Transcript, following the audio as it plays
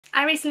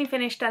I recently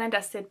finished Done and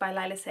Dusted by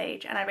Lyla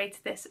and I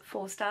rated this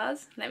 4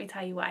 stars. Let me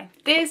tell you why.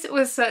 This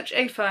was such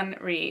a fun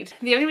read.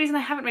 The only reason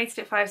I haven't rated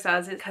it 5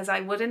 stars is because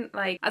I wouldn't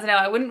I don't know,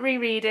 I wouldn't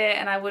reread it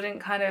and I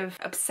wouldn't kind of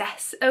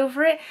obsess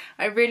over it.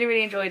 I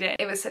really enjoyed it.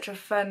 It was such a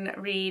fun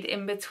read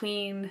in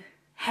between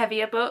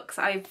heavier books.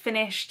 I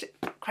finished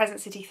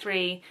Crescent City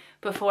 3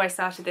 before I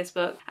started this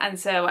book, and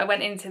so I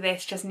went into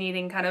this just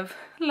needing kind of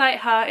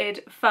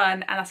light-hearted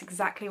fun, and that's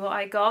exactly what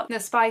I got. The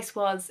spice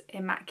was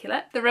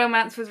immaculate. The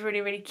romance was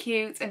really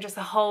cute, and just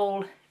the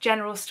whole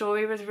general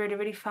story was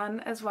really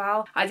fun as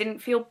well. I didn't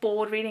feel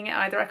bored reading it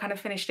either. I kind of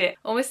finished it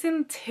almost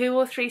in 2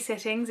 or 3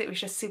 sittings. It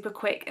was just super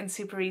quick and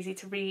super easy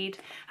to read.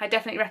 I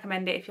definitely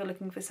recommend it if you're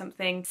looking for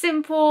something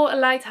simple,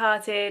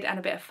 light-hearted, and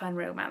a bit of fun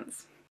romance.